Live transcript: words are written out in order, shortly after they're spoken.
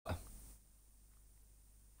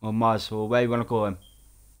or Moz, or whatever you want to call him.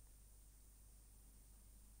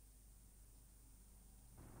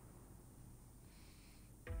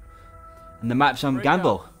 And the map's on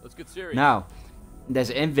Gamble. Let's get serious. Now, there's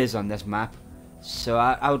invis on this map, so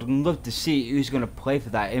I would love to see who's going to play for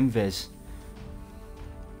that invis.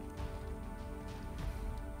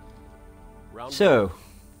 So,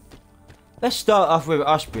 let's start off with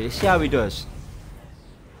ozpreyy, see how he does.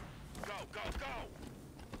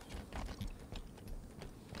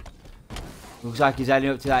 Looks like he's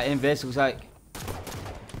heading up to that invis, looks like.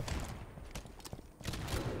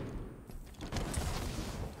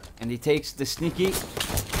 And he takes the sneaky.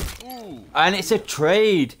 Ooh. And it's a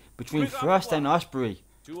trade between Frost and ozpreyy.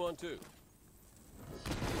 2 on 2.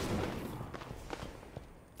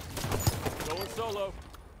 Going solo.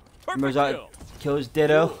 Mozart kills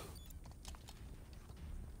Ditto.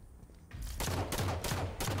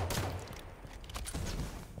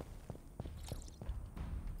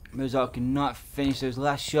 Mozart cannot finish those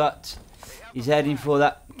last shots. He's heading for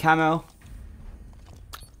that camo.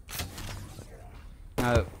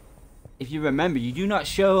 Now, if you remember, you do not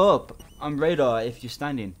show up on radar if you're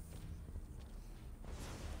standing.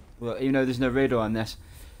 Well, even though there's no radar on this.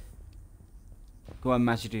 Go on,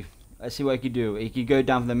 majesty. Let's see what he can do. He can go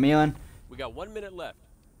down for the Milan. We got 1 minute left.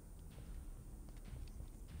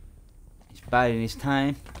 He's biding his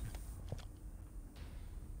time.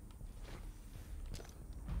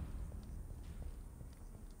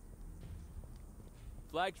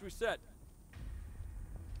 Flags reset.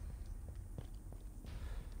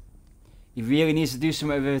 He really needs to do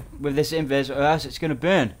something with this invis, or else it's going to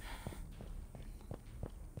burn.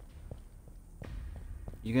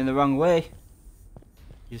 You're going the wrong way.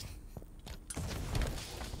 Just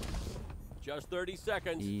 30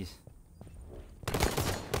 seconds. Jeez.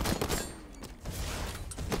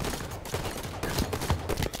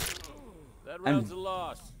 That round's a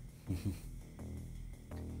loss.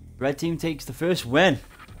 Red team takes the first win.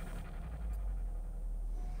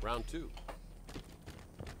 Round 2.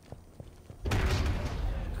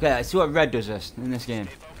 Okay, let's see what red does this in this game.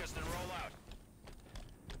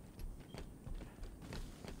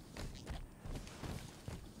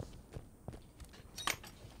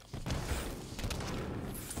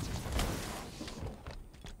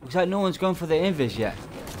 Looks like no one's gone for the invis yet.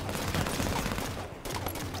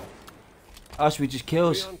 ozpreyy just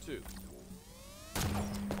kills. 3 on 2.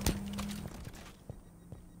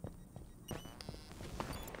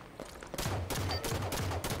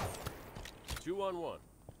 Two on 1.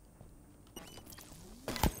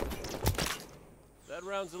 That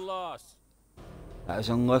round's a loss. That was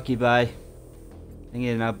unlucky by.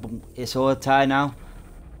 Thinking now it's all a tie now.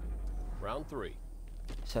 Round 3.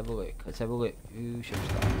 Let's have a look. Let's have a look. Who should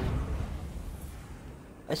start?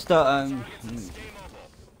 Let's start. You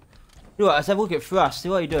know what, let's have a look at Frost. See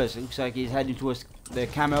what he does. It looks like he's heading towards the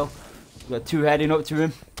camo. We've got 2 heading up to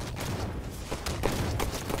him.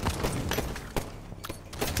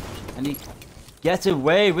 And he gets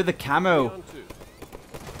away with the camo. 3 on 2.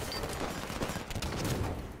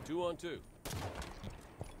 2 on 2.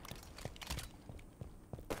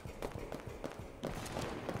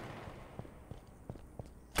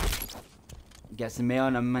 Gets the mail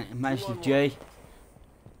and managed to J.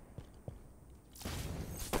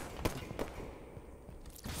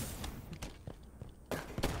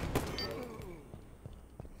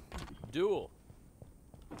 Duel.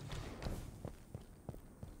 Let's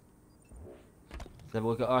have a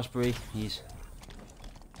look at ozpreyy. He's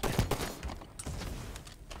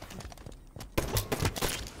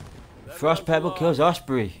frostpebble kills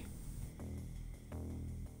ozpreyy.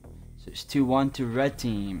 So it's 2-1 to red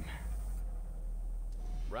team.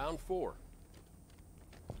 Round 4.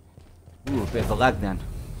 Ooh, a bit of a lag then.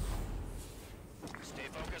 Stay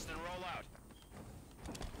focused and roll out.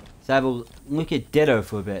 Let's have a look at Ditto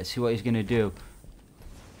for a bit, see what he's going to do.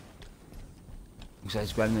 Looks like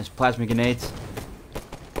he's grabbing those plasma grenades.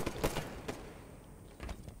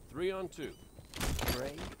 3 on 2.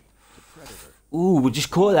 Prey to predator. Ooh, we just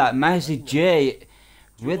caught that. Majesty J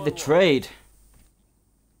with the trade.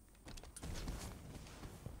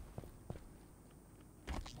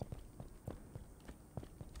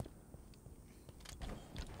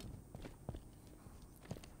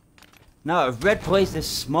 Now, if red plays this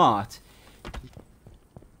smart,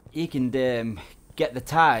 he can get the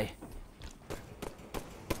tie.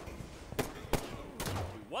 We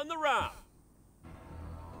won the round.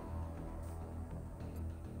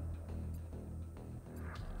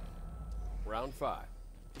 Round 5.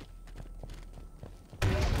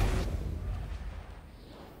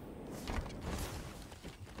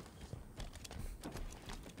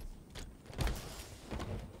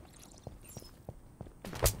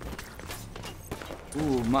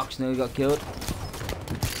 Ooh, Mox nearly got killed.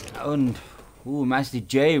 And ooh, Majesty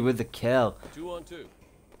J with the kill. 2 on 2.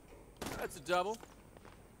 That's a double.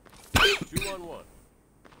 2 on 1.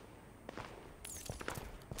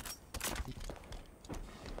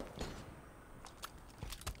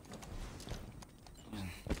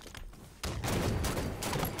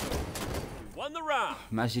 We won the round.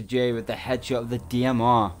 Majesty J with the headshot of the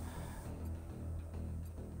DMR.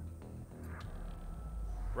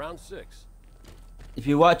 Round 6. If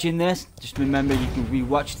you're watching this, just remember you can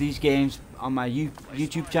rewatch these games on my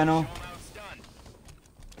YouTube channel.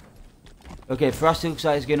 Okay, Frost looks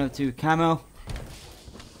like he's going up to camo.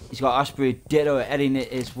 He's got ozpreyy ditto heading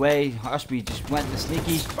it his way. ozpreyy just went the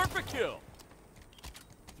sneaky. Perfect kill.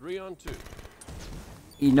 3 on 2.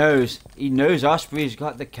 He knows ozprey's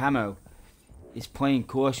got the camo. He's playing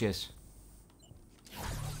cautious.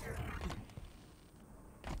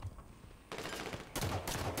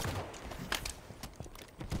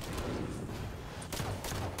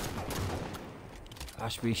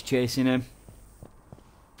 ozprey's chasing him.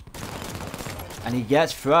 And he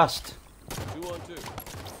gets Frost. 2 on 2.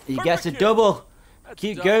 He Perfect gets a kill. double. That's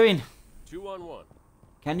Keep double. going. 2 on 1.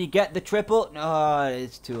 Can he get the triple? No,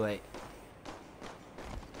 it's too late.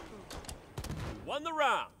 Won the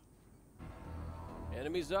round.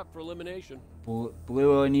 Enemies up for elimination.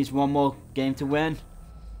 Blue only needs one more game to win.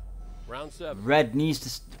 Round 7. Red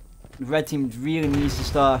team really needs to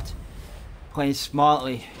start playing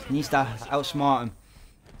smartly. Needs to outsmart him.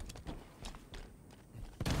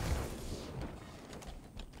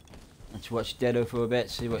 Let's watch Ditto for a bit,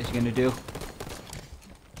 see what he's gonna do.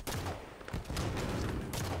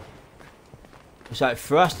 Looks like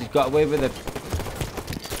Frost has got away with it.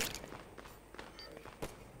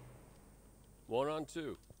 1 on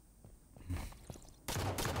 2.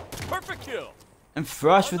 Perfect kill. And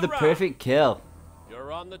Frost On with the the round. perfect kill.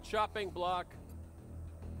 You're on the chopping block.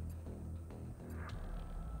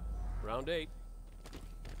 Round 8.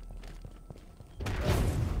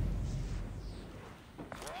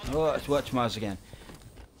 Oh, let's watch Mars again.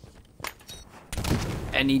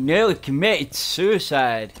 And he nearly committed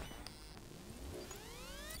suicide.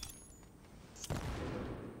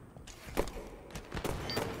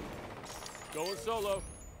 Going solo.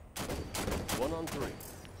 1 on 3.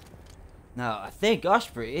 Now, I think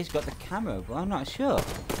ozpreyy has got the camo, but I'm not sure.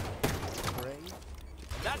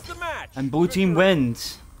 That's the match. And blue team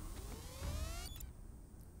wins.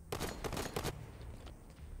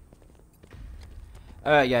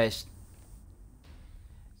 Alright guys.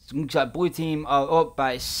 So looks like blue team are up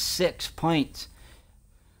by 6 points.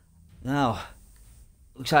 Now,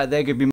 looks like they're going to be